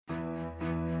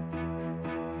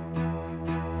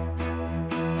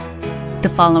The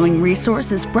following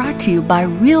resource is brought to you by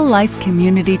Real Life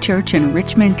Community Church in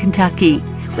Richmond, Kentucky.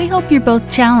 We hope you're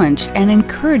both challenged and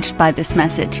encouraged by this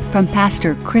message from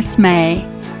Pastor Chris May.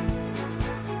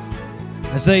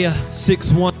 Isaiah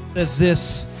 6:1 says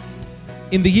this,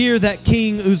 "In the year that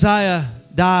King Uzziah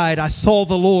died, I saw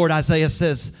the Lord," Isaiah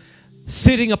says,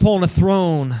 "sitting upon a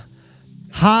throne,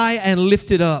 high and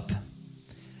lifted up,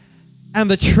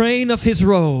 and the train of his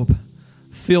robe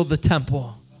filled the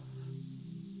temple.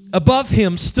 Above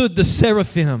him stood the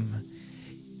seraphim.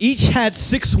 Each had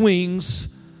 6 wings.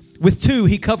 With 2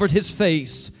 he covered his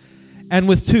face, and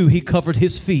with 2 he covered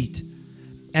his feet,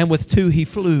 and with 2 he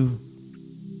flew.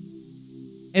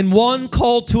 And one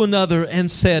called to another and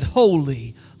said,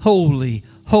 'Holy, holy,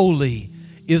 holy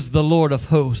is the Lord of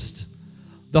hosts.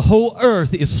 The whole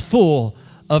earth is full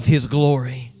of his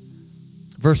glory.'"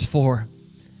 Verse 4,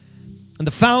 "And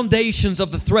the foundations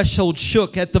of the threshold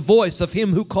shook at the voice of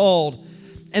him who called,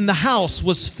 and the house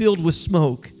was filled with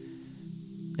smoke.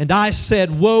 And I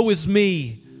said, 'Woe is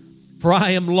me, for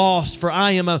I am lost, for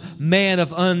I am a man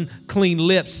of unclean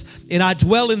lips, and I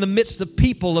dwell in the midst of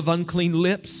people of unclean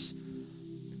lips.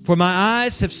 For my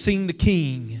eyes have seen the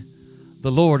King,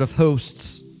 the Lord of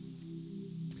hosts.'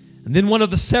 And then one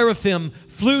of the seraphim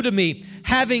flew to me,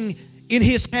 having in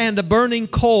his hand a burning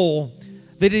coal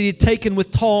that he had taken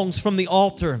with tongs from the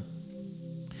altar.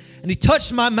 And he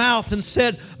touched my mouth and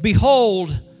said,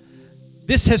 'Behold,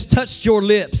 this has touched your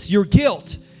lips. Your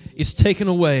guilt is taken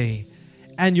away,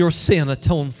 and your sin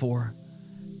atoned for.'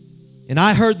 And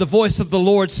I heard the voice of the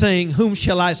Lord saying, 'Whom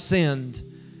shall I send?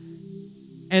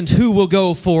 And who will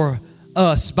go for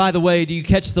us?'" By the way, do you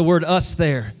catch the word "us"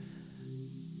 there?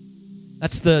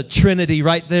 That's the Trinity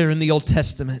right there in the Old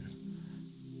Testament.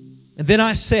 "And then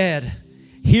I said,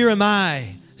 'Here am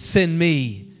I, send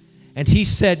me.' And he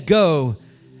said, 'Go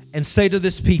and say to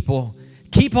this people,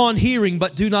 keep on hearing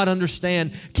but do not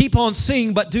understand. Keep on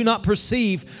seeing but do not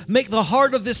perceive. Make the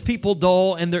heart of this people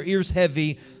dull and their ears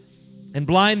heavy, and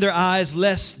blind their eyes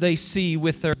lest they see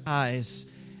with their eyes,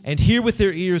 and hear with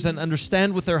their ears, and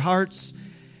understand with their hearts,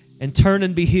 and turn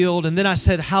and be healed.' And then I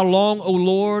said, 'How long, O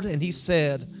Lord?' And he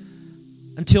said,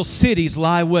 'Until cities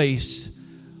lie waste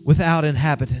without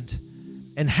inhabitant,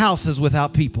 and houses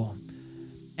without people,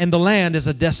 and the land is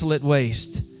a desolate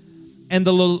waste. And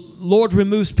the Lord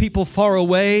removes people far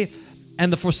away,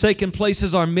 and the forsaken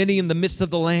places are many in the midst of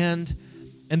the land.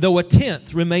 And though a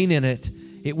tenth remain in it,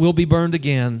 it will be burned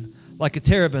again, like a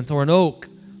terebinth or an oak,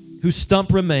 whose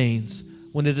stump remains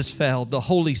when it is felled. The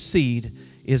holy seed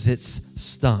is its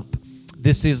stump.'"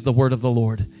 This is the word of the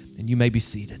Lord, and you may be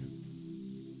seated.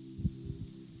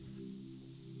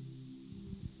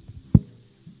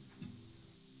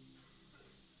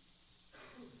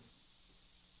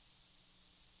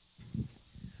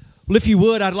 Well, if you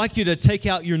would, I'd like you to take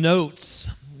out your notes.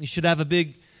 You should have a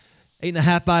big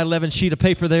 8.5 by 11 sheet of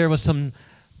paper there with some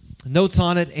notes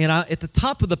on it. And at the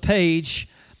top of the page,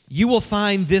 you will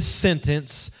find this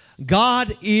sentence,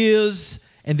 "God is,"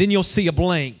 and then you'll see a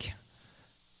blank.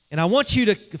 And I want you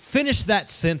to finish that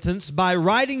sentence by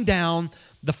writing down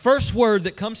the first word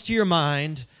that comes to your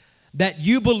mind that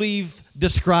you believe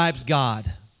describes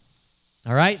God.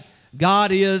 All right?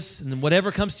 God is, and then whatever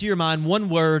comes to your mind, one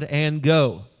word, and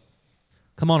go.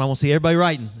 Come on, I want to see everybody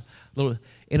writing. A little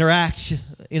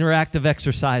interactive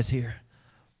exercise here.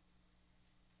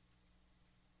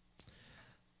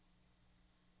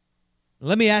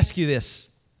 Let me ask you this.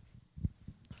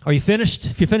 Are you finished?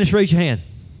 If you're finished, raise your hand.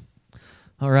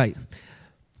 All right.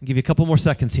 I'll give you a couple more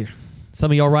seconds here.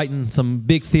 Some of y'all writing some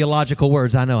big theological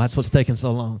words. I know, that's what's taking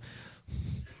so long.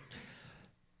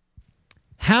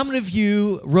 How many of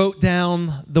you wrote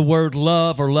down the word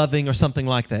love or loving or something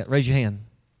like that? Raise your hand.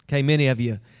 Okay, many of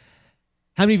you.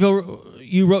 How many of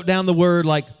you wrote down the word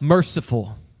like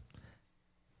merciful?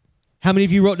 How many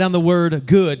of you wrote down the word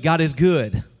good? God is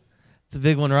good. It's a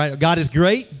big one, right? God is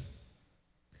great.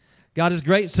 God is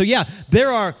great. So yeah,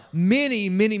 there are many,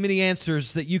 many, many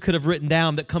answers that you could have written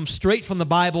down that come straight from the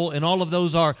Bible, and all of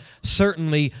those are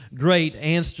certainly great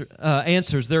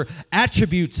answers. They're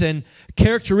attributes and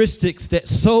characteristics that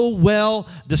so well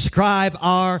describe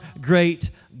our great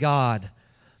God.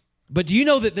 But do you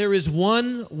know that there is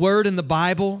one word in the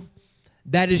Bible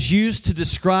that is used to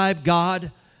describe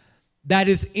God that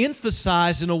is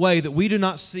emphasized in a way that we do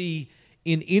not see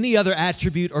in any other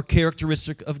attribute or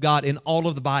characteristic of God in all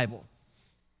of the Bible?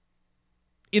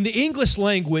 In the English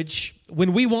language,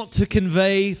 when we want to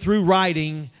convey through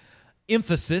writing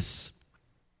emphasis,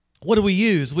 what do we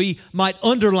use? We might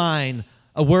underline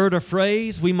a word or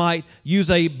phrase. We might use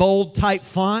a bold type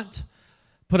font.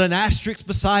 Put an asterisk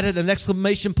beside it, an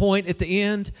exclamation point at the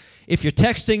end. If you're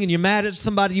texting and you're mad at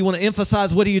somebody, you want to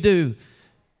emphasize, what do?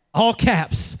 All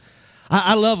caps.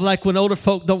 I love like when older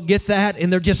folk don't get that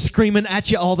and they're just screaming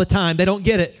at you all the time. They don't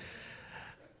get it.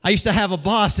 I used to have a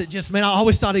boss that just, man, I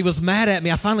always thought he was mad at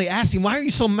me. I finally asked him, why are you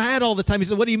so mad all the time? He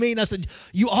said, what do you mean? I said,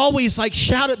 you always like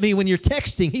shout at me when you're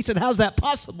texting. He said, how's that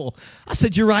possible? I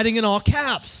said, you're writing in all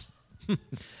caps.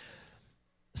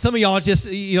 Some of y'all just,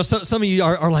 some of you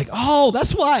are like, oh,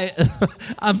 that's why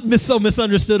I'm so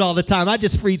misunderstood all the time. I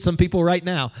just freed some people right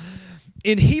now.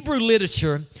 In Hebrew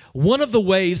literature, one of the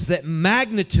ways that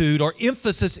magnitude or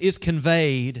emphasis is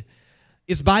conveyed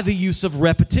is by the use of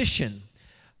repetition.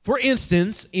 For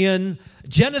instance, in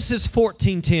Genesis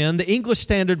 14:10, the English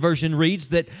Standard Version reads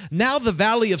that now the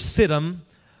valley of Siddim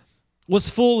was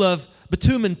full of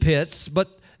bitumen pits,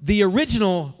 but the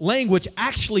original language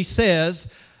actually says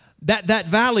that that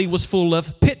valley was full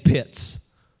of pits.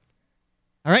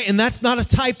 All right, and that's not a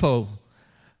typo.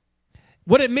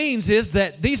 What it means is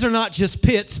that these are not just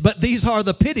pits, but these are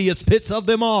the pitiest pits of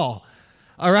them all.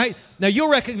 All right? Now, you'll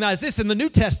recognize this in the New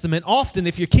Testament. Often,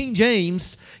 if you're King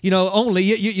James, only,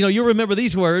 you'll remember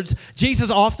these words. Jesus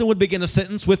often would begin a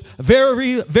sentence with,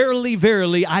 verily, verily,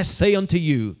 verily, I say unto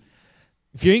you.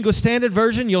 If you're English Standard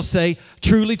Version, you'll say,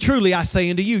 truly, truly, I say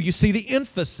unto you. You see the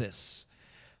emphasis.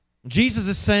 Jesus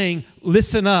is saying,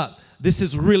 listen up. This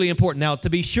is really important. Now, to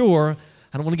be sure,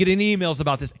 I don't want to get any emails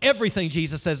about this. Everything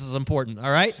Jesus says is important,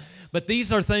 all right? But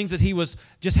these are things that he were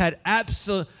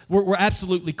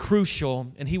absolutely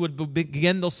crucial, and he would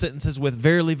begin those sentences with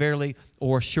verily, verily,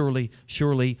 or surely,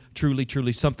 surely, truly,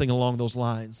 truly, something along those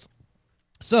lines.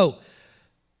 So,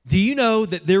 do you know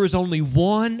that there is only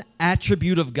one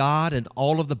attribute of God in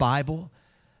all of the Bible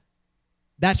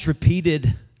that's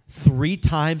repeated 3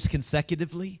 times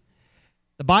consecutively?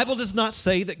 The Bible does not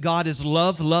say that God is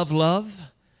love, love, love.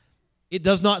 It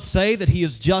does not say that he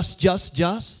is just, just,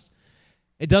 just.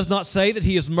 It does not say that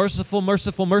he is merciful,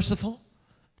 merciful, merciful.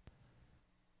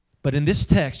 But in this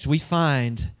text, we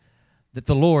find that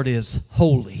the Lord is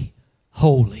holy,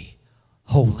 holy,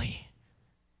 holy.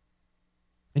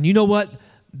 And you know what?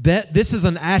 This is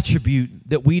an attribute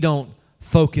that we don't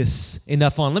focus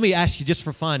enough on. Let me ask you just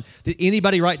for fun. Did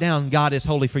anybody write down God is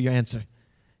holy for your answer?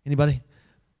 Anybody?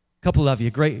 A couple of you.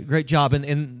 Great job.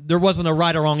 And there wasn't a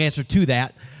right or wrong answer to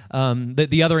that.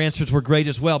 The other answers were great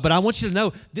as well. But I want you to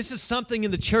know this is something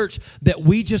in the church that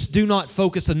we just do not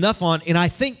focus enough on. And I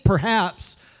think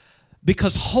perhaps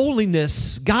because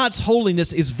holiness, God's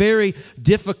holiness, is very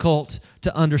difficult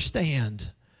to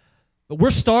understand. But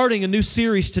we're starting a new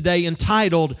series today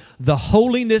entitled The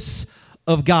Holiness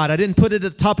of God. I didn't put it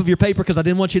at the top of your paper because I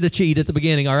didn't want you to cheat at the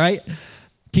beginning, all right?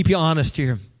 Keep you honest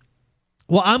here.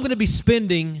 Well, I'm going to be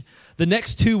spending the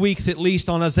next 2 weeks at least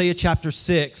on Isaiah chapter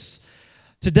 6.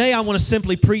 Today, I want to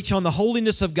simply preach on the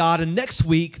holiness of God, and next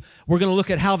week, we're going to look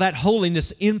at how that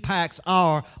holiness impacts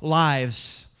our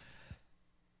lives.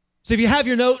 So if you have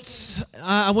your notes,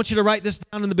 I want you to write this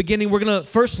down in the beginning. We're going to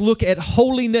first look at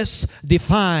holiness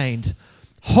defined.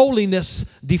 Holiness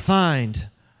defined.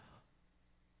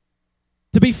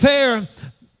 To be fair,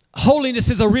 holiness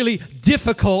is a really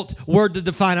difficult word to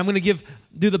define. I'm going to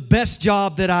do the best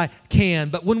job that I can.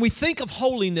 But when we think of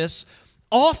holiness,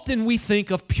 often we think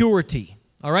of purity.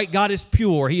 All right, God is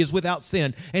pure. He is without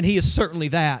sin, and He is certainly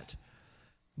that.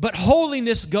 But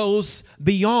holiness goes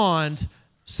beyond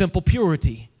simple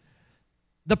purity.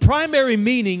 The primary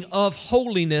meaning of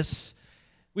holiness,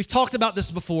 we've talked about this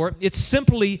before, it's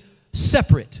simply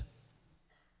separate.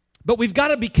 But we've got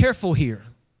to be careful here.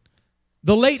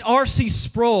 The late R.C.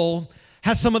 Sproul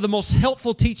has some of the most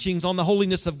helpful teachings on the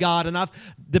holiness of God, and I've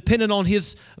depended on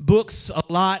his books a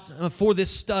lot for this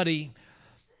study.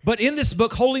 But in this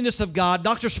book, Holiness of God,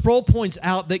 Dr. Sproul points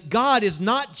out that God is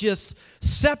not just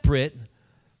separate.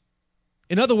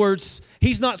 In other words,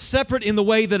 He's not separate in the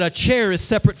way that a chair is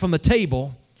separate from the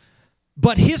table,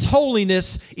 but His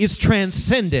holiness is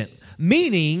transcendent,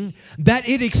 meaning that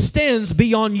it extends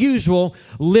beyond usual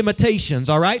limitations,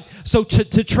 all right? So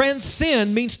to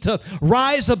transcend means to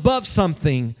rise above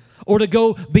something or to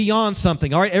go beyond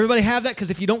something, all right? Everybody have that? Because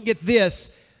if you don't get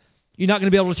this, you're not going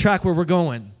to be able to track where we're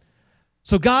going.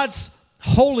 So God's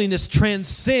holiness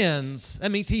transcends,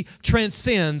 that means He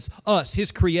transcends us,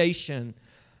 His creation.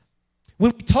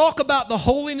 When we talk about the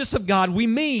holiness of God, we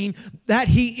mean that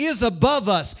He is above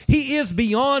us. He is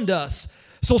beyond us.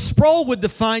 So Sproul would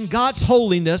define God's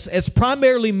holiness as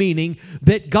primarily meaning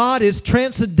that God is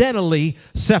transcendentally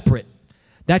separate.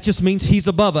 That just means He's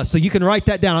above us. So you can write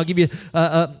that down. I'll give you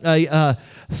a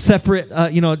separate,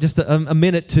 just a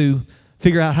minute to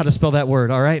figure out how to spell that word,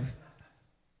 all right?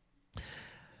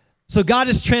 So God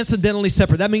is transcendentally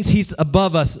separate. That means He's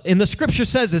above us. And the Scripture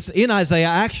says this in Isaiah,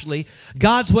 actually,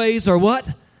 God's ways are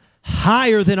what?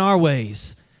 Higher than our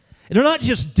ways. They're not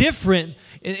just different.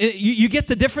 You get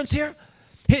the difference here?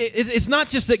 It's not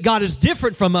just that God is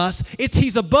different from us. It's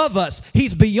He's above us.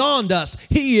 He's beyond us.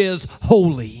 He is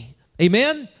holy.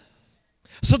 Amen?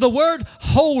 So the word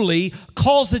holy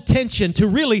calls attention to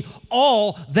really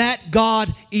all that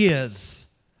God is.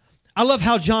 I love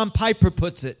how John Piper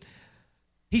puts it.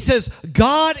 He says,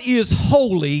 God is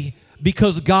holy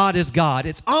because God is God.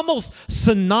 It's almost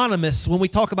synonymous when we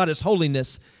talk about His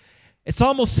holiness. It's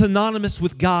almost synonymous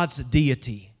with God's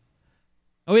deity.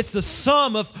 Oh, it's the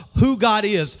sum of who God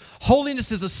is.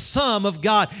 Holiness is a sum of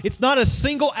God. It's not a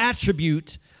single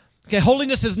attribute. Okay,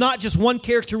 holiness is not just one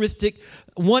characteristic,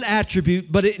 one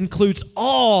attribute, but it includes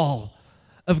all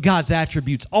of God's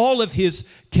attributes, all of His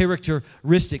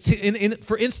characteristics.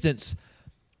 For instance,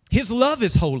 His love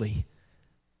is holy.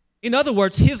 In other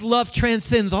words, His love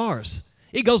transcends ours.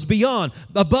 It goes beyond,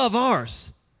 above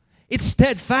ours. It's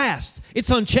steadfast. It's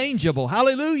unchangeable.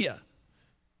 Hallelujah.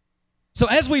 So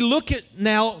as we look at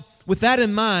now, with that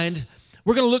in mind,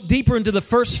 we're going to look deeper into the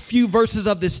first few verses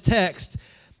of this text,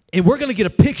 and we're going to get a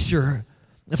picture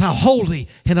of how holy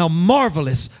and how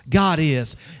marvelous God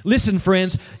is. Listen,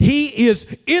 friends, He is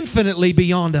infinitely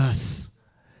beyond us.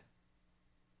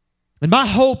 And my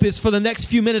hope is for the next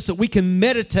few minutes that we can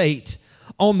meditate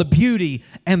on the beauty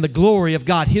and the glory of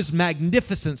God, His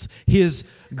magnificence, His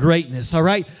greatness. All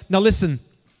right? Now listen,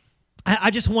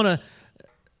 I just want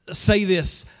to say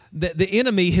this. The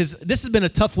enemy this has been a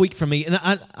tough week for me, and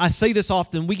I say this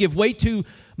often. We give way too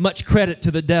much credit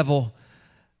to the devil.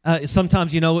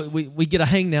 Sometimes, we get a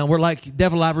hangnail. We're like,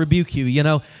 devil, I rebuke you,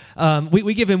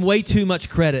 We give him way too much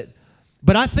credit.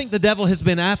 But I think the devil has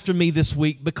been after me this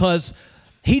week because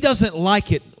he doesn't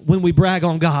like it when we brag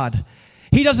on God.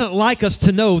 He doesn't like us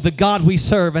to know the God we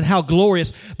serve and how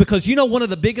glorious. Because one of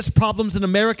the biggest problems in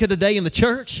America today in the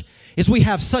church is we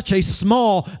have such a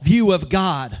small view of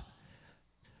God.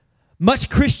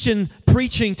 Much Christian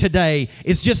preaching today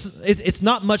is it's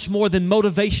not much more than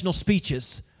motivational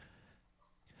speeches.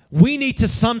 We need to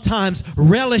sometimes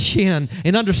relish in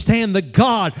and understand the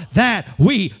God that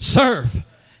we serve.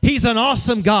 He's an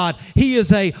awesome God. He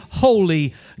is a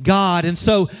holy God. And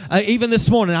so even this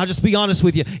morning, I'll just be honest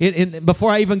with you,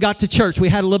 before I even got to church, we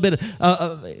had a little bit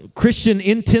of Christian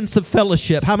intensive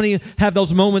fellowship. How many have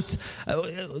those moments?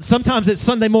 Sometimes it's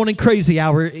Sunday morning crazy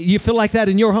hour. You feel like that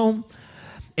in your home?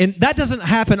 And that doesn't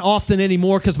happen often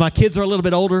anymore because my kids are a little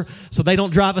bit older, so they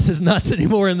don't drive us as nuts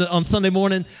anymore on Sunday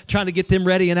morning trying to get them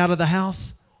ready and out of the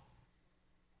house.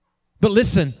 But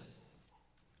listen,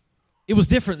 it was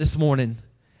different this morning,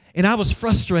 and I was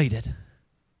frustrated.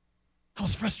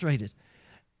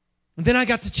 And then I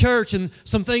got to church, and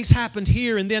some things happened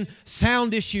here, and then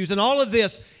sound issues, and all of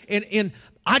this. And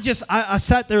I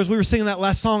sat there as we were singing that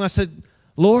last song. I said,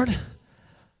 Lord,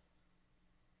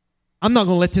 I'm not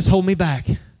going to let this hold me back.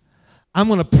 I'm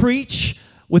going to preach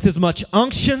with as much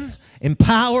unction and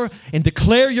power and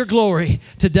declare your glory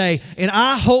today. And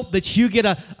I hope that you get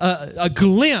a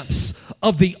glimpse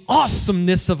of the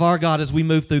awesomeness of our God as we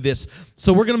move through this.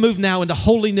 So we're going to move now into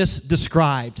holiness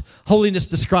described. Holiness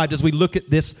described as we look at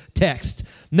this text.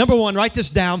 Number one, write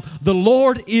this down. The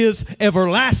Lord is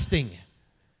everlasting.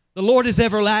 The Lord is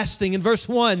everlasting. In verse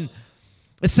 1,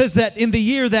 it says that in the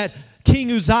year that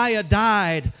King Uzziah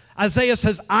died, Isaiah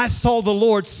says, I saw the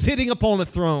Lord sitting upon the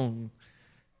throne.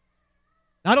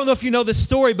 I don't know if you know this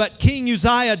story, but King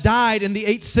Uzziah died in the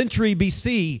 8th century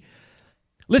BC.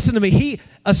 Listen to me. He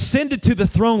ascended to the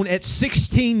throne at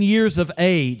 16 years of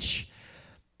age,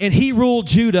 and he ruled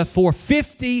Judah for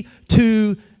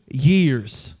 52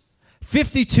 years.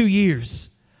 52 years.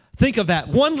 Think of that.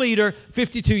 One leader,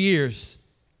 52 years.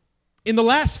 In the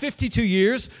last 52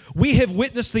 years, we have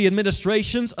witnessed the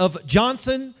administrations of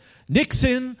Johnson,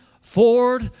 Nixon,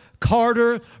 Ford,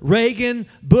 Carter, Reagan,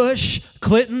 Bush,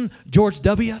 Clinton, George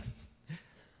W.,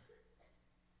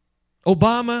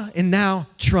 Obama, and now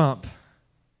Trump.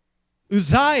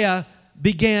 Uzziah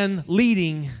began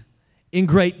leading in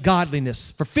great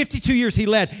godliness. For 52 years he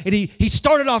led, and he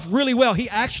started off really well. He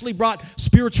actually brought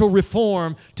spiritual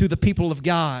reform to the people of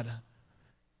God.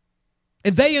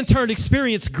 And they in turn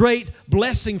experienced great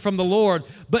blessing from the Lord.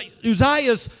 But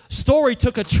Uzziah's story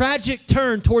took a tragic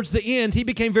turn towards the end. He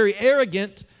became very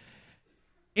arrogant,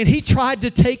 and he tried to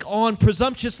take on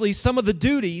presumptuously some of the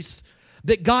duties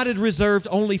that God had reserved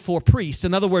only for priests.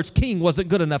 In other words, king wasn't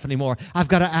good enough anymore. I've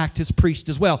got to act as priest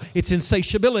as well. It's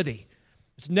insatiability.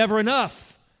 It's never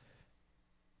enough.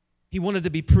 He wanted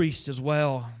to be priest as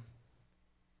well.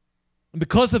 And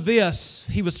because of this,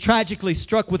 he was tragically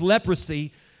struck with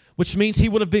leprosy, which means he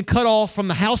would have been cut off from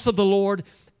the house of the Lord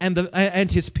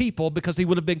and his people because he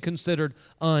would have been considered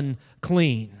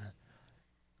unclean.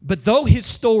 But though his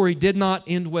story did not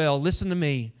end well, listen to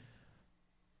me,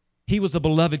 he was a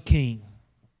beloved king.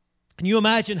 Can you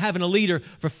imagine having a leader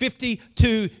for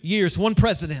 52 years, one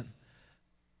president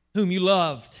whom you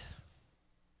loved,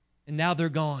 and now they're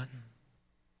gone?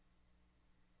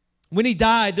 When he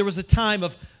died, there was a time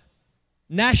of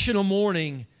national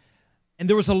mourning, and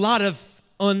there was a lot of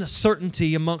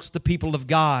uncertainty amongst the people of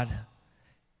God.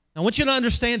 I want you to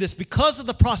understand this. Because of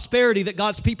the prosperity that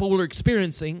God's people were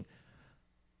experiencing,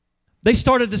 they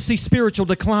started to see spiritual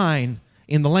decline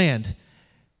in the land,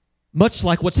 much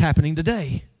like what's happening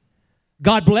today.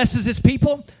 God blesses His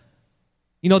people.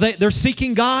 You know, they're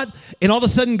seeking God, and all of a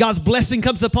sudden God's blessing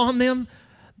comes upon them.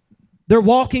 They're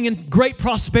walking in great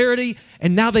prosperity,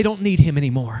 and now they don't need Him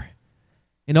anymore.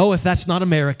 You know, if that's not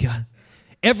America.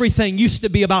 Everything used to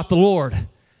be about the Lord.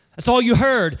 That's all you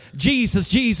heard. Jesus,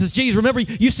 Jesus, Jesus. Remember,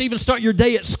 you used to even start your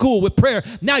day at school with prayer.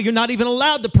 Now you're not even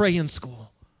allowed to pray in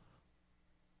school.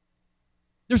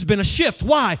 There's been a shift.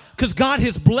 Why? Because God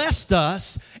has blessed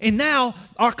us, and now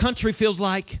our country feels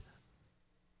like,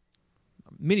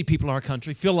 many people in our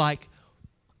country feel like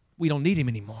we don't need Him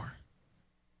anymore.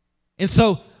 And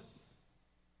so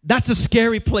that's a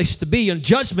scary place to be, and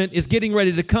judgment is getting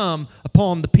ready to come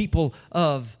upon the people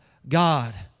of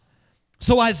God.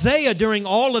 So Isaiah, during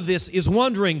all of this, is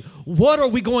wondering, what are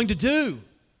we going to do?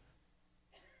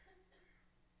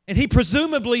 And he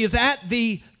presumably is at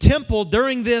the temple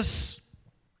during this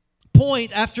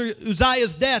point after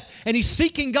Uzziah's death, and he's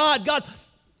seeking God. God,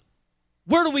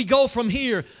 where do we go from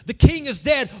here? The king is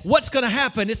dead. What's going to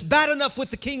happen? It's bad enough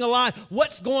with the king alive.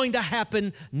 What's going to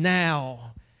happen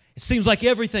now? It seems like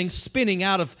everything's spinning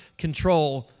out of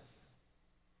control.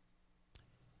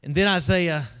 And then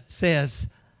Isaiah says,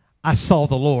 I saw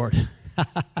the Lord.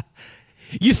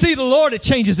 You see the Lord, it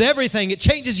changes everything. It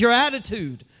changes your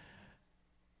attitude.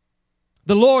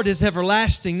 The Lord is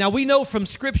everlasting. Now we know from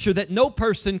Scripture that no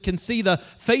person can see the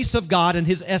face of God in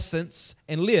His essence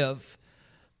and live.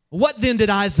 What then did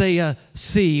Isaiah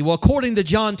see? Well, according to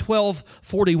John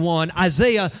 12:41,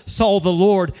 Isaiah saw the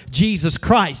Lord Jesus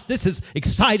Christ. This is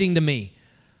exciting to me.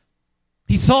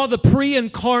 He saw the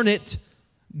pre-incarnate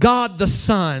God the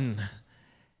Son.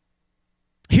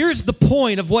 Here's the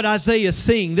point of what Isaiah is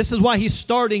seeing. This is why he's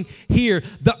starting here.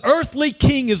 The earthly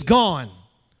king is gone.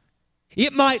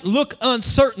 It might look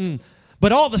uncertain,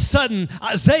 but all of a sudden,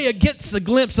 Isaiah gets a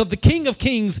glimpse of the King of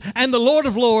Kings and the Lord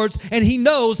of Lords, and he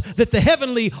knows that the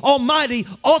heavenly, almighty,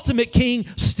 ultimate King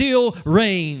still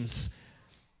reigns.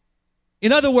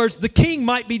 In other words, the king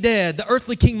might be dead, the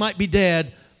earthly king might be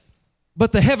dead,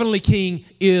 but the heavenly King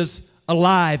is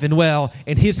alive and well,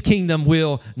 and His kingdom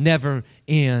will never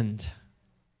end.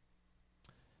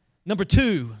 Number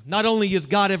two, not only is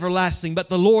God everlasting, but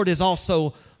the Lord is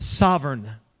also sovereign.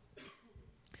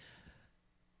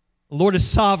 The Lord is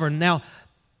sovereign. Now,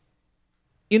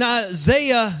 in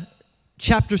Isaiah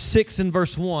chapter 6 and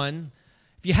verse 1,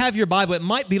 if you have your Bible, it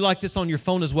might be like this on your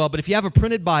phone as well, but if you have a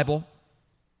printed Bible,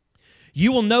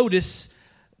 you will notice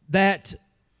that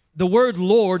the word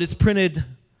Lord is printed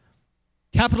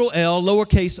capital L,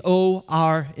 lowercase o,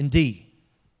 r, and d.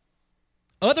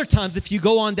 Other times, if you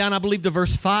go on down, I believe, to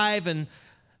verse 5, and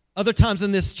other times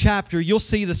in this chapter, you'll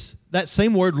see that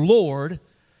same word, Lord,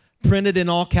 printed in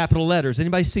all capital letters.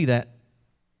 Anybody see that?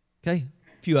 Okay,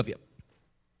 a few of you.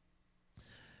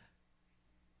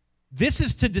 This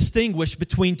is to distinguish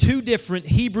between two different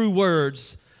Hebrew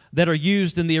words that are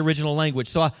used in the original language.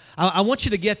 So I want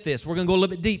you to get this. We're going to go a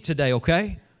little bit deep today,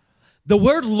 okay? The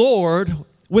word Lord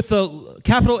with the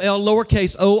capital L,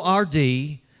 lowercase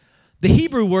o-r-d, the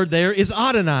Hebrew word there is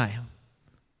Adonai.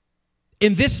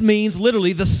 And this means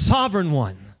literally the sovereign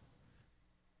one.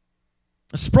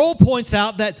 Sproul points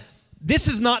out that this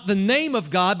is not the name of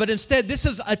God, but instead this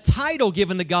is a title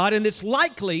given to God, and it's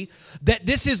likely that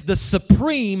this is the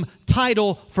supreme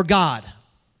title for God.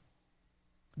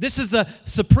 This is the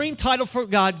supreme title for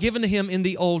God given to Him in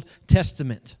the Old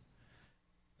Testament.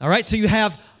 All right, so you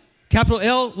have capital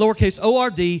L, lowercase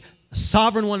o-r-d,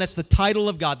 sovereign one, that's the title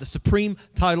of God, the supreme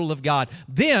title of God.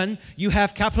 Then you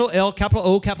have capital L, capital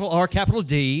O, capital R, capital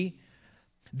D.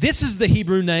 This is the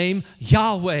Hebrew name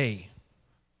Yahweh.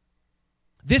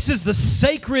 This is the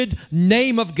sacred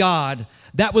name of God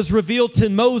that was revealed to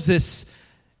Moses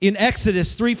in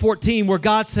Exodus 3:14, where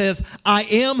God says, I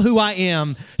am who I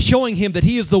am, showing him that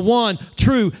He is the one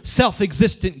true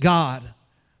self-existent God.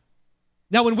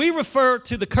 Now, when we refer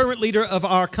to the current leader of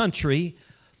our country,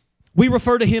 we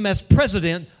refer to him as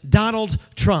President Donald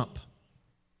Trump.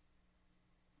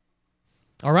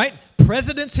 All right?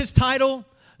 President's his title.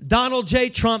 Donald J.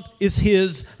 Trump is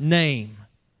his name.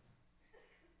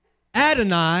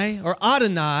 Adonai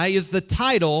is the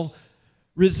title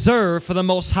reserved for the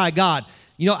Most High God.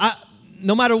 You know,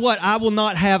 no matter what, I will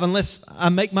not have, unless I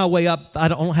make my way up, I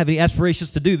don't have any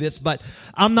aspirations to do this, but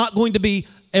I'm not going to be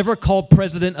ever called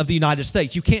President of the United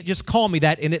States. You can't just call me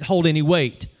that and it hold any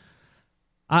weight.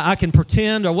 I can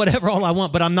pretend or whatever all I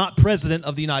want, but I'm not President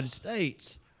of the United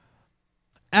States.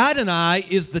 Adonai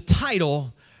is the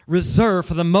title reserved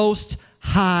for the Most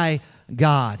High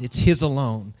God. It's His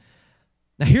alone.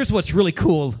 Now here's what's really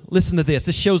cool. Listen to this.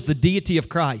 This shows the deity of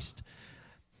Christ.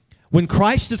 When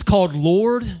Christ is called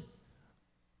Lord,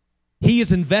 He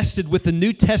is invested with the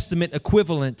New Testament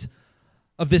equivalent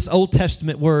of this Old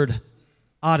Testament word,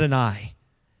 Adonai.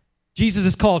 Jesus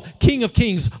is called King of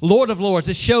Kings, Lord of Lords.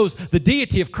 It shows the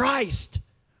deity of Christ.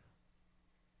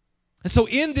 And so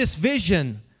in this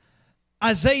vision,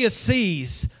 Isaiah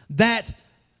sees that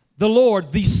the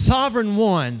Lord, the sovereign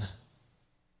one,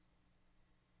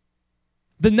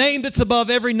 the name that's above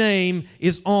every name,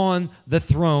 is on the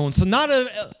throne. So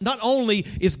not only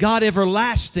is God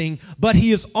everlasting, but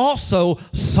He is also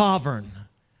sovereign.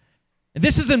 And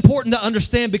this is important to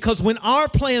understand, because when our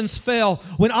plans fail,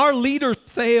 when our leaders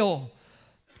fail,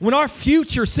 when our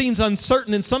future seems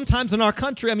uncertain, and sometimes in our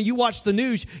country, I mean, you watch the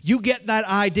news, you get that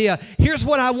idea. Here's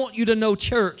what I want you to know,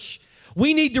 church.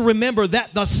 We need to remember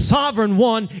that the sovereign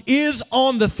one is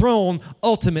on the throne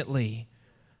ultimately.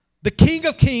 The King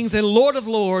of Kings and Lord of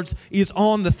Lords is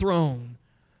on the throne.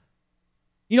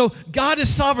 You know, God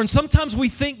is sovereign. Sometimes we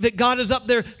think that God is up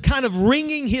there kind of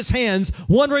wringing His hands,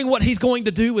 wondering what He's going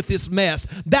to do with this mess.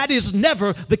 That is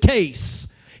never the case.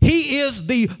 He is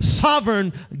the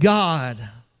sovereign God.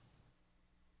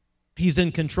 He's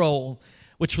in control,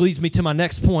 which leads me to my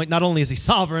next point. Not only is He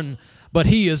sovereign, but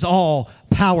He is all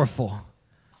powerful.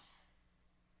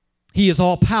 He is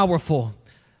all powerful.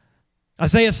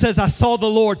 Isaiah says, I saw the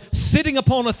Lord sitting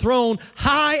upon a throne,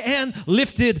 high and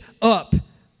lifted up.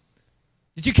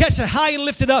 Did you catch that? High and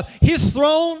lifted up. His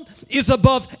throne is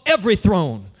above every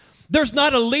throne. There's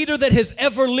not a leader that has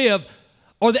ever lived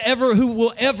or who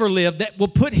will ever live that will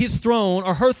put his throne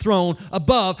or her throne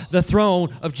above the throne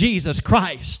of Jesus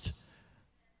Christ.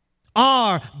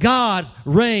 Our God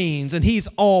reigns, and He's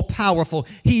all powerful.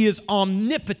 He is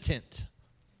omnipotent.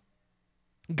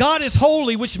 God is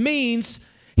holy, which means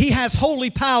He has holy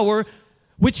power,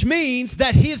 which means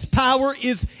that His power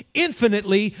is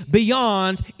infinitely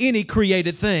beyond any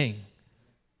created thing.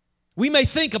 We may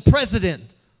think a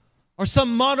president or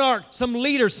some monarch, some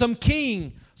leader, some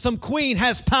king, some queen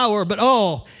has power, but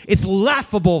it's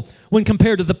laughable when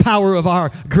compared to the power of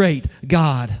our great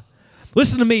God.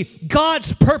 Listen to me.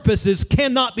 God's purposes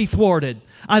cannot be thwarted.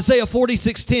 Isaiah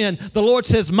 46:10, the Lord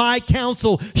says, my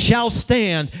counsel shall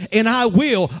stand, and I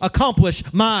will accomplish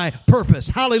my purpose.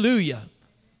 Hallelujah.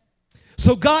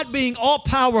 So God being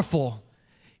all-powerful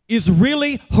is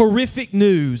really horrific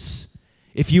news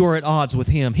if you are at odds with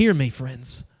Him. Hear me,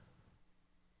 friends.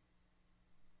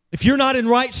 If you're not in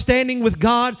right standing with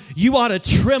God, you ought to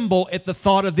tremble at the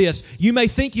thought of this. You may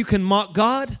think you can mock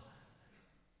God.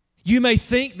 You may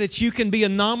think that you can be a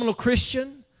nominal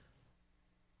Christian.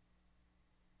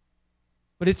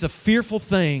 But it's a fearful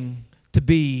thing to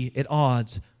be at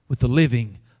odds with the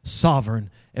living, sovereign,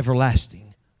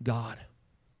 everlasting God.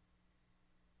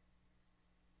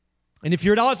 And if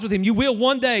you're at odds with Him, you will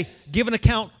one day give an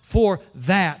account for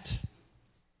that.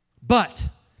 But,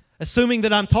 assuming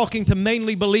that I'm talking to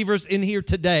mainly believers in here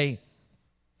today,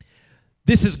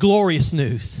 this is glorious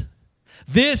news.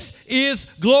 This is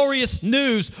glorious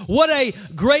news. What a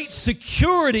great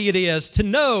security it is to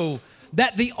know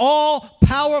that the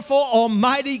all-powerful,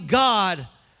 almighty God,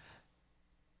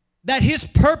 that His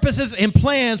purposes and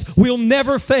plans will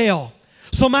never fail.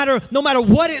 So no matter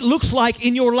what it looks like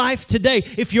in your life today,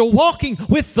 if you're walking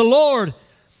with the Lord,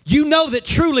 you know that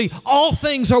truly all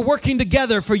things are working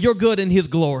together for your good and His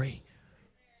glory.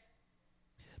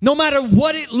 No matter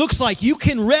what it looks like, you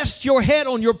can rest your head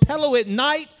on your pillow at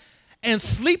night and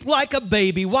sleep like a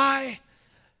baby. Why?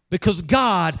 Because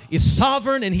God is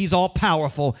sovereign and He's all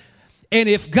powerful. And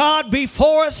if God be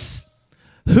for us,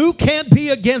 who can be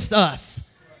against us?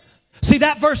 See,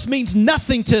 that verse means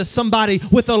nothing to somebody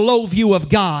with a low view of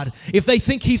God. If they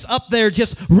think He's up there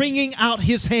just wringing out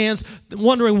His hands,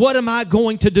 wondering, what am I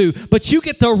going to do? But you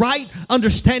get the right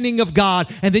understanding of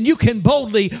God, and then you can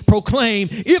boldly proclaim,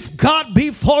 if God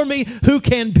be for me, who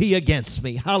can be against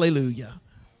me? Hallelujah.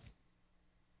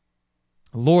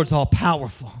 The Lord's all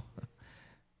powerful.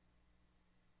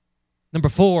 Number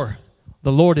 4,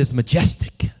 the Lord is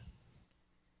majestic.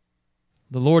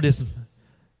 The Lord is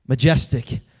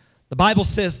majestic. The Bible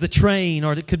says the train,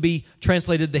 or it could be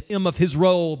translated the hem of His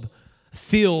robe,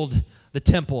 filled the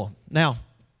temple. Now,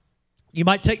 you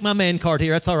might take my man card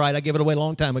here. That's all right. I gave it away a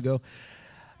long time ago.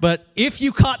 But if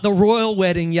you caught the royal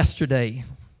wedding yesterday,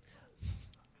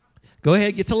 go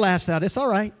ahead, get the laughs out. It's all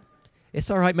right.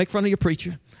 It's all right. Make fun of your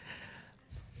preacher.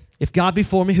 If God be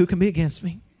for me, who can be against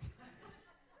me?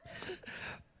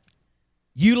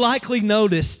 You likely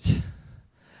noticed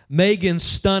Megan's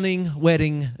stunning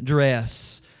wedding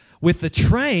dress with the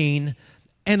train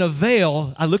and a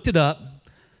veil. I looked it up.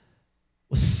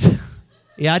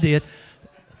 Yeah, I did.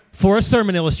 For a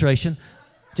sermon illustration,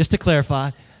 just to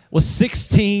clarify, was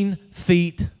 16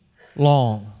 feet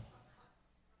long. Isn't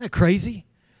that crazy?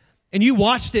 And you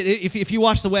watched it. If you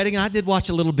watched the wedding, and I did watch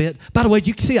a little bit. By the way, did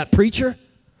you see that preacher?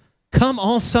 Come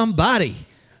on, somebody.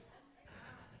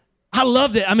 I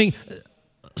loved it. I mean,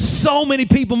 so many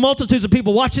people, multitudes of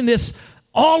people watching this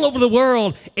all over the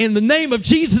world, and the name of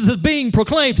Jesus is being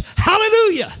proclaimed.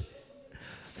 Hallelujah.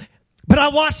 But I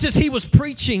watched as he was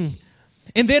preaching,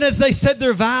 and then as they said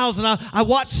their vows, and I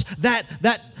watched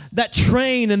that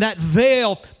train and that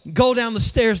veil go down the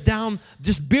stairs, down,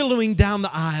 just billowing down the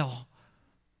aisle.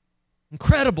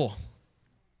 Incredible.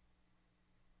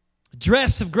 A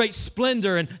dress of great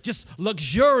splendor and just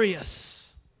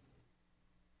luxurious.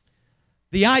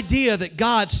 The idea that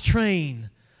God's train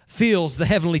fills the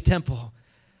heavenly temple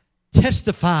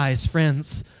testifies,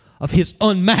 friends, of his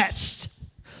unmatched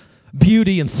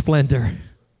beauty and splendor.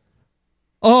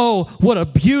 Oh, what a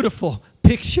beautiful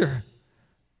picture.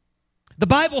 The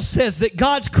Bible says that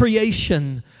God's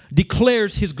creation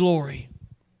declares his glory.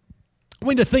 I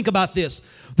want you to think about this.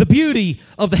 The beauty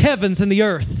of the heavens and the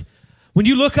earth. When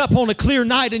you look up on a clear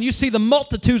night and you see the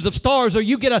multitudes of stars, or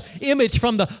you get an image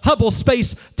from the Hubble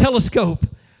Space Telescope,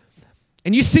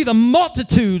 and you see the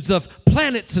multitudes of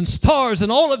planets and stars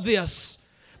and all of this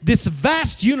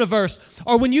vast universe.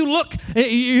 Or when you look,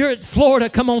 you're at Florida,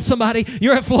 come on somebody,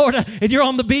 you're at Florida and you're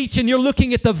on the beach and you're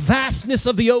looking at the vastness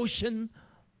of the ocean.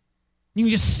 You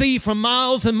can just see from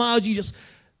miles and miles,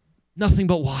 nothing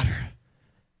but water.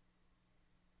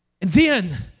 And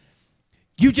then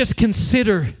you just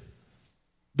consider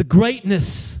the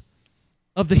greatness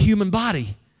of the human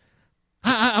body.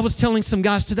 I was telling some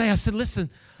guys today, I said, listen,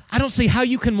 I don't see how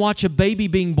you can watch a baby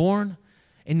being born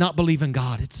and not believe in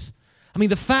God.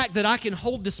 The fact that I can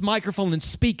hold this microphone and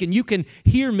speak and you can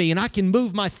hear me and I can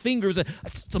move my fingers,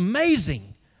 it's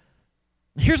amazing.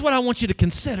 Here's what I want you to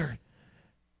consider.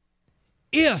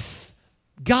 If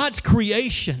God's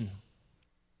creation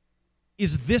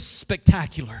is this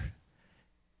spectacular,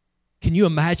 can you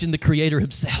imagine the Creator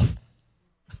himself?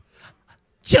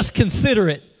 Just consider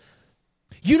it.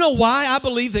 You know why I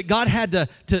believe that God had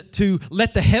to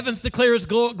let the heavens declare his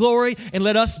glory and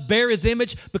let us bear his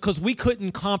image? Because we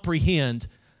couldn't comprehend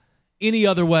any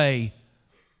other way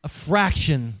a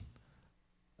fraction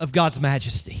of God's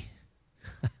majesty.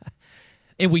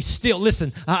 And we still,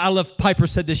 listen, I love, Piper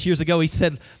said this years ago. He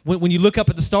said, when you look up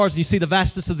at the stars and you see the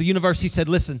vastness of the universe, he said,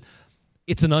 listen,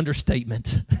 it's an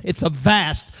understatement. It's a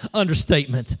vast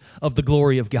understatement of the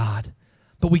glory of God.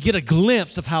 But we get a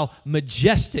glimpse of how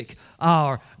majestic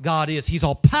our God is. He's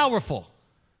all powerful.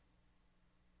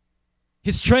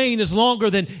 His train is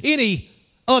longer than any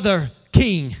other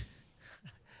king.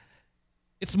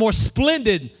 It's more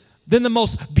splendid than the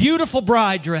most beautiful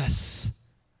bride dress.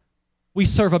 We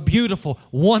serve a beautiful,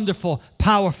 wonderful,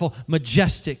 powerful,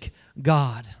 majestic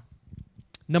God.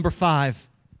 Number 5,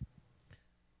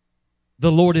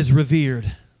 the Lord is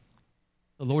revered.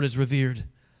 The Lord is revered.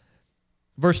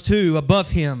 Verse 2, above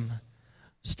him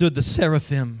stood the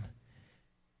seraphim.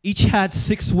 Each had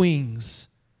 6 wings.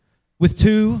 With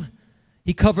 2,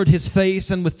 he covered his face,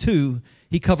 and with 2,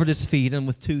 he covered his feet, and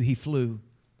with 2, he flew.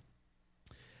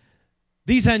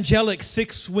 These angelic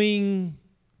 6-wing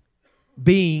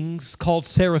beings called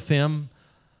seraphim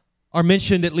are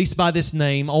mentioned, at least by this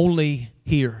name, only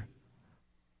here.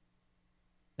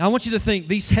 Now I want you to think,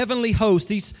 these heavenly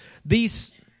hosts,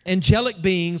 these angelic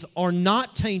beings are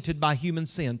not tainted by human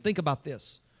sin. Think about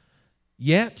this.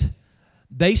 Yet,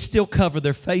 they still cover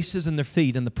their faces and their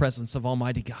feet in the presence of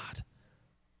Almighty God.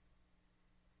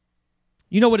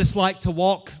 You know what it's like to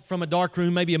walk from a dark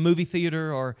room, maybe a movie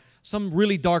theater or some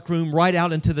really dark room, right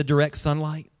out into the direct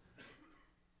sunlight?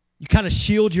 You kind of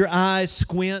shield your eyes,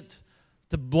 squint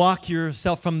to block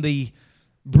yourself from the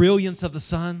brilliance of the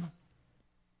sun.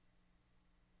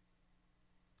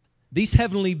 These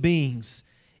heavenly beings,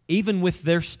 even with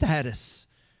their status,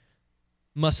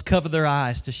 must cover their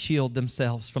eyes to shield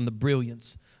themselves from the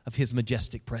brilliance of his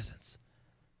majestic presence.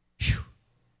 Whew.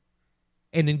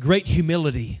 And in great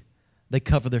humility, they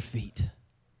cover their feet.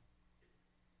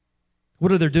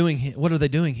 What are they doing here? What are they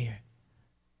doing here?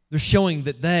 They're showing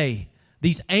that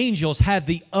these angels, have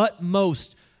the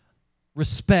utmost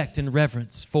respect and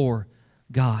reverence for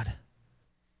God.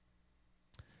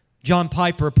 John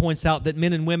Piper points out that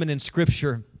men and women in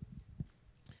Scripture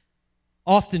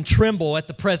often tremble at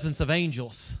the presence of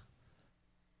angels.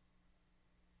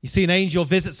 You see an angel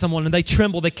visit someone and they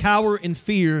tremble, they cower in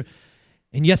fear,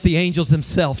 and yet the angels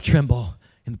themselves tremble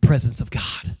in the presence of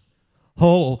God.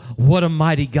 Oh, what a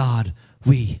mighty God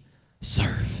we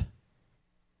serve.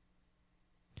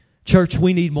 Church,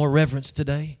 we need more reverence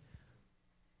today.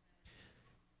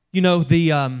 You know,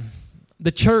 the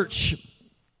church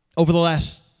over the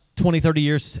last 20, 30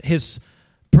 years has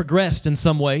progressed in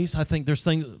some ways. I think there's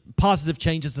positive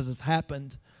changes that have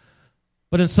happened.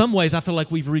 But in some ways, I feel like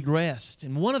we've regressed.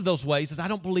 And one of those ways is I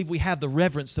don't believe we have the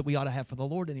reverence that we ought to have for the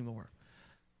Lord anymore.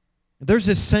 There's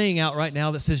this saying out right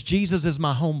now that says, Jesus is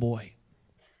my homeboy.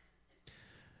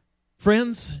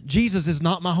 Friends, Jesus is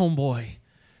not my homeboy.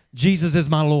 Jesus is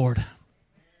my Lord.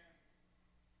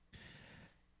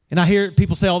 And I hear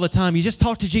people say all the time, you just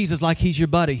talk to Jesus like he's your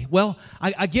buddy. Well,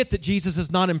 I get that Jesus is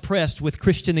not impressed with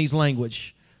Christianese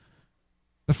language.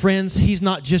 But friends, he's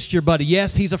not just your buddy.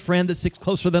 Yes, he's a friend that sticks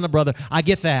closer than a brother. I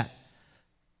get that.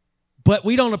 But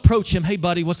we don't approach him, hey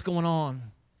buddy, what's going on?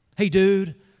 Hey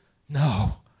dude.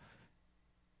 No.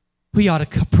 We ought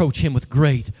to approach him with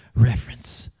great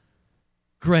reverence.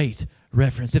 Great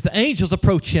reverence. If the angels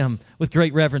approach him with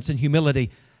great reverence and humility,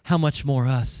 how much more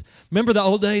us? Remember the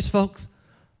old days, folks?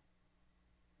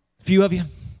 A few of you.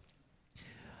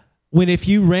 When if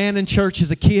you ran in church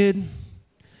as a kid,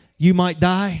 you might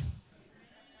die.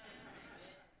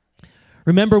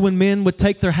 Remember when men would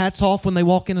take their hats off when they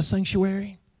walk in a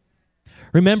sanctuary?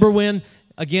 Remember when,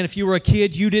 again, if you were a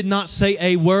kid, you did not say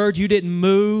a word, you didn't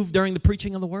move during the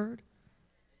preaching of the word?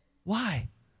 Why?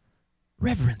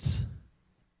 Reverence.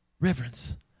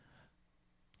 Reverence.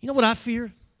 You know what I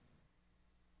fear?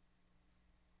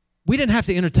 We didn't have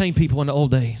to entertain people in the old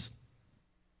days.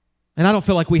 And I don't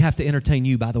feel like we have to entertain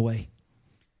you, by the way.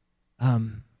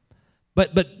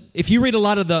 But if you read a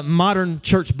lot of the modern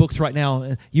church books right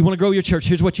now, you want to grow your church,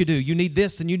 here's what you do. You need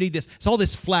this and you need this. It's all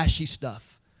this flashy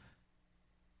stuff.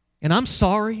 And I'm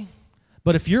sorry,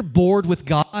 but if you're bored with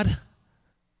God,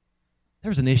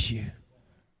 there's an issue.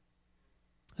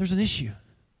 There's an issue.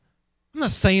 I'm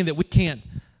not saying that we can't.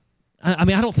 I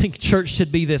mean, I don't think church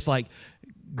should be this like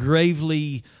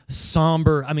gravely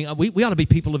somber. I mean, we ought to be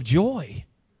people of joy.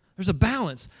 There's a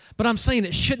balance. But I'm saying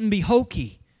it shouldn't be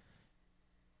hokey.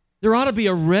 There ought to be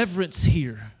a reverence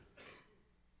here.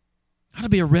 There ought to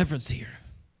be a reverence here.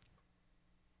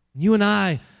 You and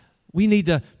I, we need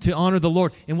to honor the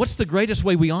Lord. And what's the greatest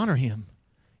way we honor him?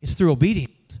 It's through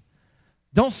obedience.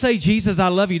 Don't say, Jesus, I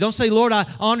love you. Don't say, Lord, I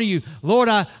honor you. Lord,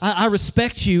 I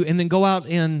respect you. And then go out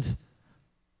and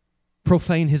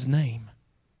profane his name.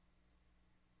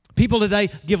 People today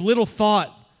give little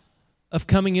thought of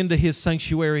coming into his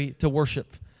sanctuary to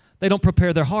worship. They don't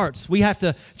prepare their hearts. We have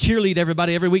to cheerlead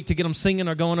everybody every week to get them singing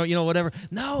or going or, whatever.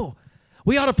 No.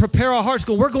 We ought to prepare our hearts.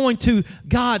 We're going to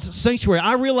God's sanctuary.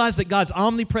 I realize that God's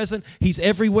omnipresent. He's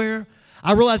everywhere.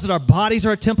 I realize that our bodies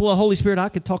are a temple of the Holy Spirit. I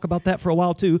could talk about that for a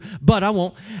while too, but I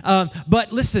won't.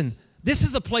 But listen, this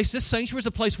sanctuary is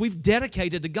a place we've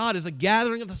dedicated to God as a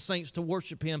gathering of the saints to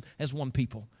worship him as one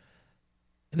people.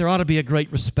 And there ought to be a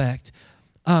great respect.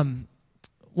 One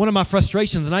of my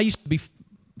frustrations, and I used to be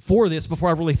for this before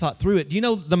I really thought through it. Do you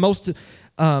know the most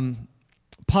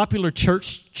popular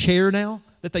church chair now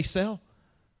that they sell?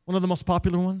 One of the most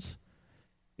popular ones?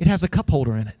 It has a cup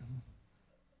holder in it.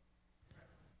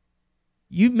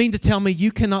 You mean to tell me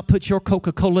you cannot put your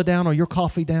Coca-Cola down or your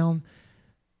coffee down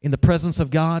in the presence of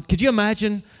God? Could you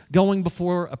imagine going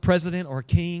before a president or a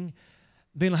king,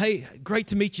 being like, hey, great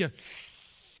to meet you.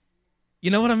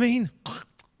 You know what I mean?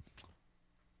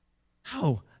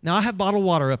 Oh, now I have bottled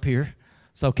water up here,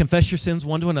 so confess your sins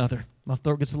one to another. My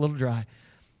throat gets a little dry.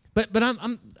 But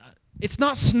it's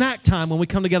not snack time when we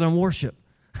come together and worship.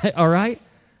 All right?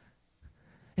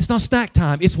 It's not snack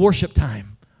time. It's worship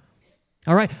time.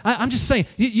 All right? I'm just saying,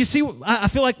 you see, I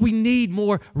feel like we need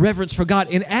more reverence for God.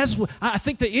 And I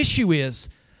think the issue is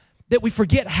that we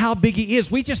forget how big he is.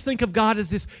 We just think of God as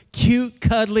this cute,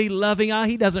 cuddly, loving,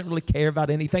 he doesn't really care about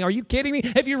anything. Are you kidding me?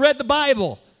 Have you read the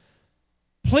Bible?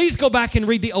 Please go back and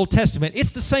read the Old Testament.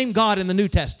 It's the same God in the New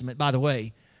Testament, by the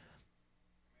way.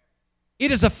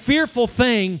 It is a fearful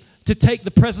thing to take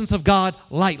the presence of God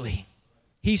lightly.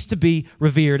 He's to be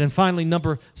revered. And finally,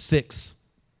 number 6.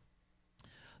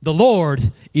 The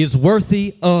Lord is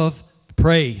worthy of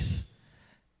praise.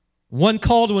 One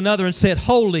called to another and said,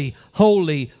 holy,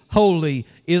 holy, holy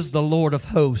is the Lord of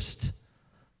hosts.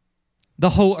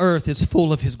 The whole earth is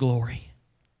full of his glory.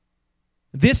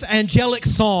 This angelic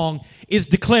song is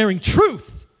declaring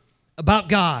truth about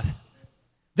God.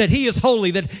 That he is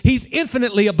holy, that he's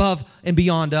infinitely above and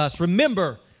beyond us.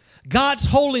 Remember God's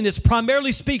holiness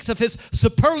primarily speaks of His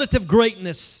superlative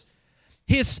greatness,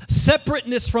 His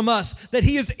separateness from us, that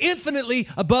He is infinitely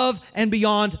above and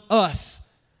beyond us.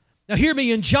 Now hear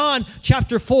me, in John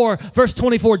chapter 4, verse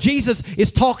 24, Jesus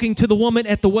is talking to the woman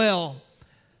at the well.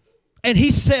 And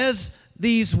He says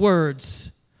these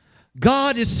words,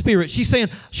 God is spirit. She's saying,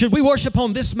 should we worship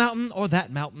on this mountain or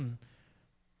that mountain?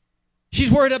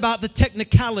 She's worried about the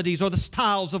technicalities or the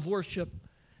styles of worship.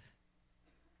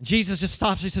 Jesus just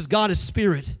stops. He says, God is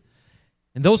spirit.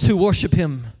 And those who worship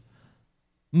Him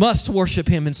must worship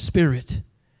Him in spirit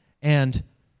and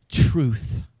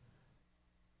truth.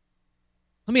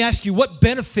 Let me ask you, what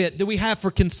benefit do we have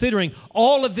for considering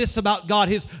all of this about God,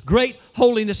 His great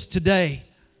holiness today?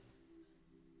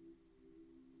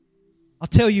 I'll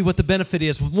tell you what the benefit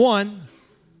is. One,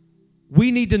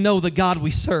 we need to know the God we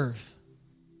serve.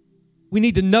 We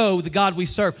need to know the God we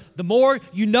serve. The more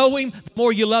you know Him, the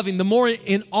more you love Him, the more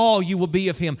in awe you will be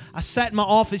of Him. I sat in my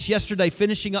office yesterday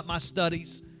finishing up my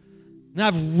studies, and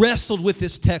I've wrestled with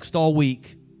this text all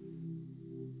week.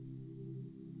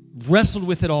 Wrestled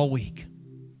with it all week.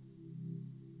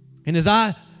 And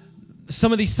as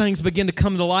some of these things begin to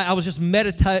come to light, I was just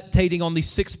meditating on these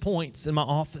 6 points in my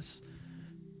office.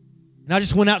 And I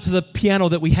just went out to the piano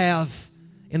that we have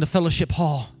in the fellowship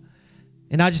hall.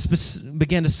 And I just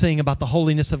began to sing about the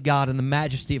holiness of God and the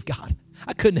majesty of God.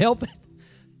 I couldn't help it.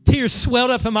 Tears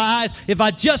swelled up in my eyes if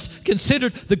I just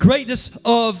considered the greatness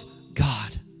of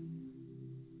God.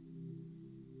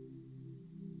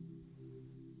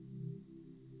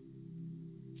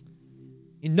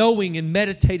 In knowing and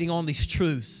meditating on these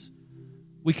truths,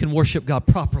 we can worship God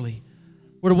properly.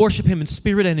 We're to worship Him in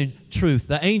spirit and in truth.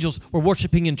 The angels were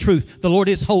worshiping in truth. The Lord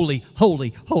is holy,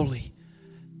 holy, holy.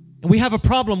 And we have a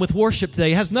problem with worship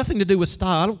today. It has nothing to do with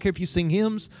style. I don't care if you sing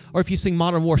hymns or if you sing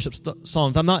modern worship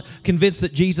songs. I'm not convinced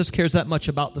that Jesus cares that much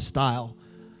about the style.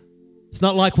 It's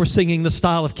not like we're singing the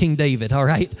style of King David, all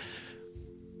right?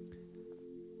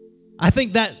 I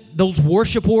think that those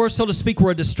worship wars, so to speak,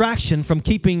 were a distraction from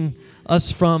keeping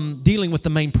us from dealing with the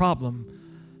main problem.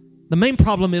 The main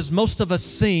problem is most of us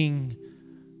sing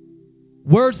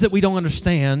words that we don't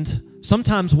understand,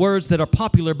 sometimes words that are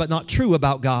popular but not true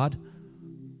about God.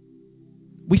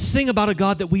 We sing about a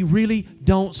God that we really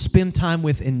don't spend time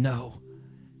with and know.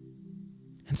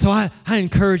 And so I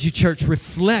encourage you, church,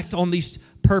 reflect on these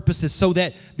purposes so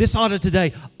that this ought to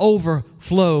today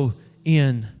overflow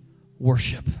in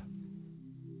worship.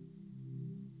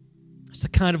 It's the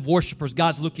kind of worshipers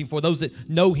God's looking for, those that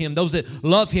know Him, those that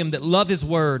love Him, that love His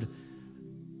Word.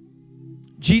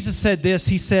 Jesus said this.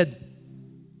 He said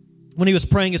when He was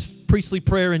praying His priestly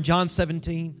prayer in John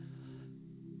 17,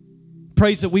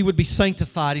 prays that we would be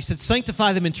sanctified. He said,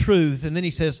 sanctify them in truth. And then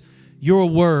He says, your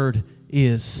word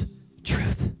is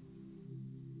truth.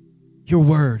 Your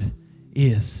word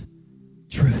is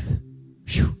truth.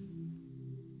 Whew.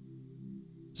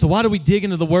 So why do we dig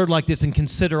into the Word like this and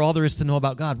consider all there is to know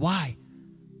about God? Why?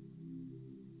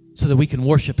 So that we can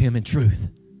worship Him in truth.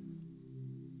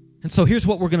 And so here's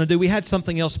what we're going to do. We had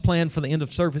something else planned for the end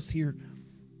of service here.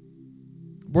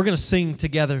 We're going to sing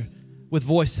together with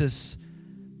voices,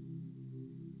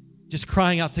 just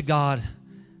crying out to God,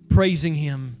 praising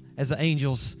Him as the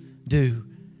angels do.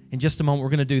 In just a moment, we're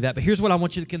going to do that. But here's what I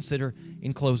want you to consider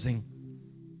in closing.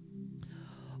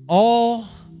 All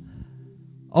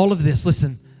of this,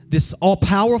 listen, this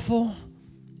all-powerful,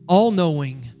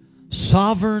 all-knowing,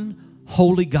 sovereign,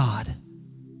 holy God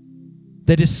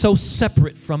that is so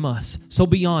separate from us, so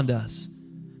beyond us,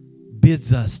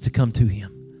 bids us to come to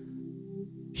Him.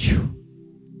 Whew.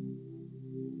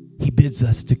 He bids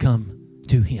us to come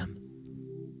to Him.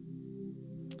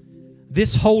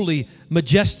 This holy,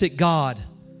 majestic God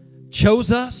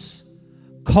chose us,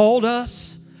 called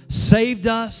us, saved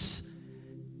us,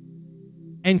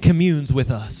 and communes with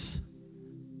us.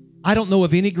 I don't know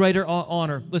of any greater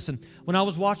honor. Listen, when I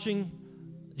was watching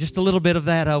just a little bit of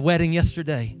that wedding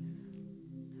yesterday,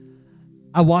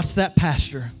 I watched that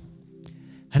pastor,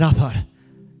 and I thought,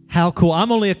 how cool.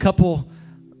 I'm only a couple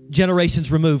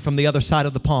generations removed from the other side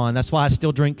of the pond. That's why I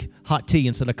still drink hot tea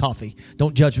instead of coffee.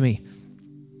 Don't judge me.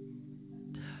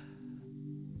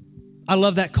 I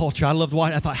love that culture. I loved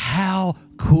watching. I thought, how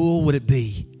cool would it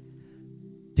be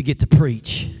to get to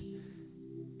preach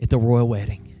at the royal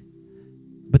wedding?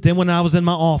 But then when I was in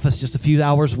my office just a few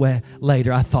hours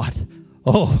later, I thought,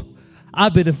 oh,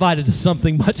 I've been invited to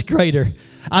something much greater.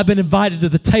 I've been invited to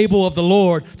the table of the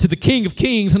Lord, to the King of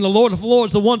Kings and the Lord of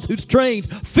Lords, the ones whose train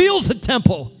fills the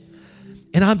temple.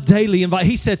 And I'm daily invited.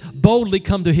 He said, boldly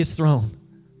come to His throne.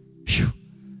 Whew.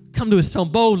 Come to His throne.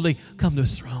 Boldly come to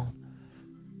His throne.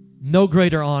 No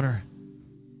greater honor.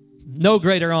 No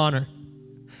greater honor.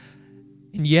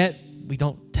 And yet, we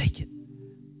don't take it.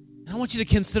 And I want you to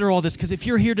consider all this, because if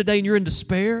you're here today and you're in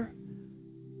despair,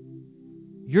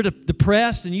 you're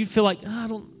depressed, and you feel like, I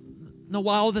don't know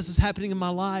why all this is happening in my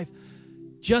life,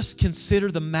 just consider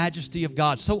the majesty of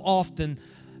God. So often,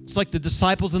 it's like the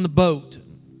disciples in the boat.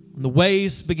 When the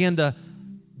waves begin to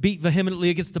beat vehemently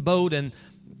against the boat, and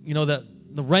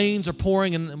the rains are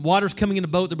pouring and water's coming in the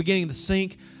boat, they're beginning to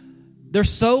sink. They're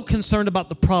so concerned about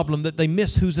the problem that they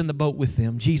miss who's in the boat with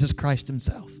them, Jesus Christ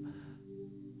himself.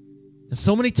 And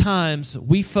so many times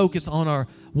we focus on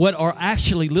what are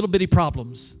actually little bitty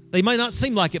problems. They might not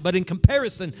seem like it, but in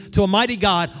comparison to a mighty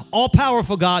God,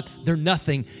 all-powerful God, they're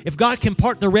nothing. If God can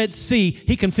part the Red Sea,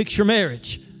 he can fix your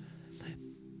marriage.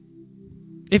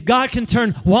 If God can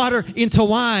turn water into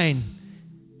wine,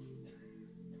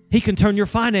 he can turn your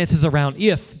finances around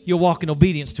if you'll walk in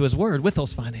obedience to his word with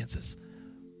those finances.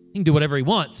 He can do whatever he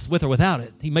wants, with or without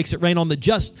it. He makes it rain on the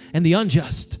just and the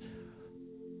unjust.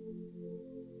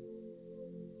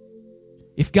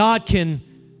 If God can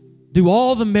do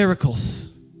all the miracles,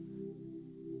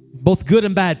 both good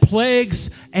and bad, plagues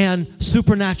and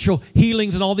supernatural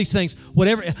healings and all these things,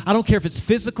 whatever, I don't care if it's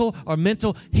physical or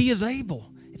mental, he is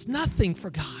able. It's nothing for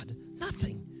God,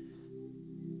 nothing.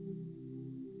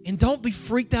 And don't be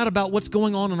freaked out about what's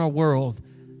going on in our world,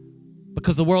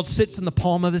 because the world sits in the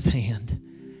palm of his hand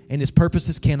and his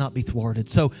purposes cannot be thwarted.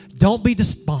 So don't be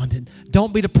despondent.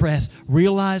 Don't be depressed.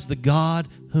 Realize the God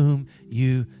whom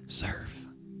you serve.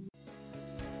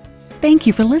 Thank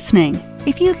you for listening.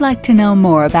 If you'd like to know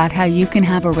more about how you can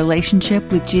have a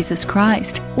relationship with Jesus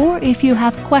Christ, or if you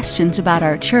have questions about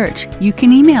our church, you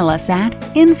can email us at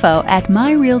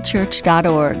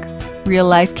info@myrealchurch.org. Real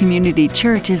Life Community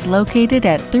Church is located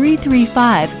at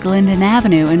 335 Glendon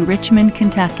Avenue in Richmond,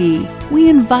 Kentucky. We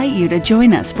invite you to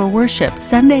join us for worship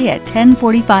Sunday at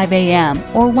 10:45 a.m.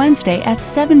 or Wednesday at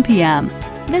 7 p.m.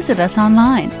 Visit us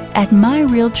online at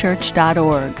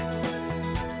myrealchurch.org.